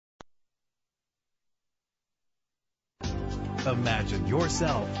Imagine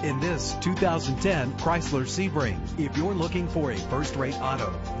yourself in this 2010 Chrysler Sebring. If you're looking for a first-rate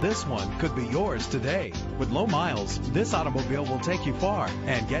auto, this one could be yours today. With low miles, this automobile will take you far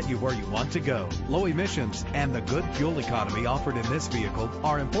and get you where you want to go. Low emissions and the good fuel economy offered in this vehicle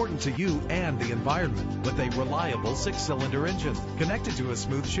are important to you and the environment. With a reliable 6-cylinder engine connected to a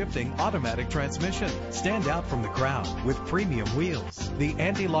smooth shifting automatic transmission, stand out from the crowd with premium wheels. The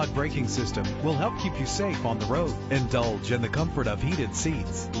anti-lock braking system will help keep you safe on the road. Indulge in the comfort of heated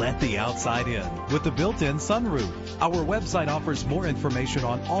seats. Let the outside in with the built-in sunroof. Our website offers more information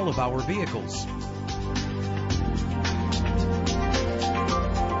on all of our vehicles.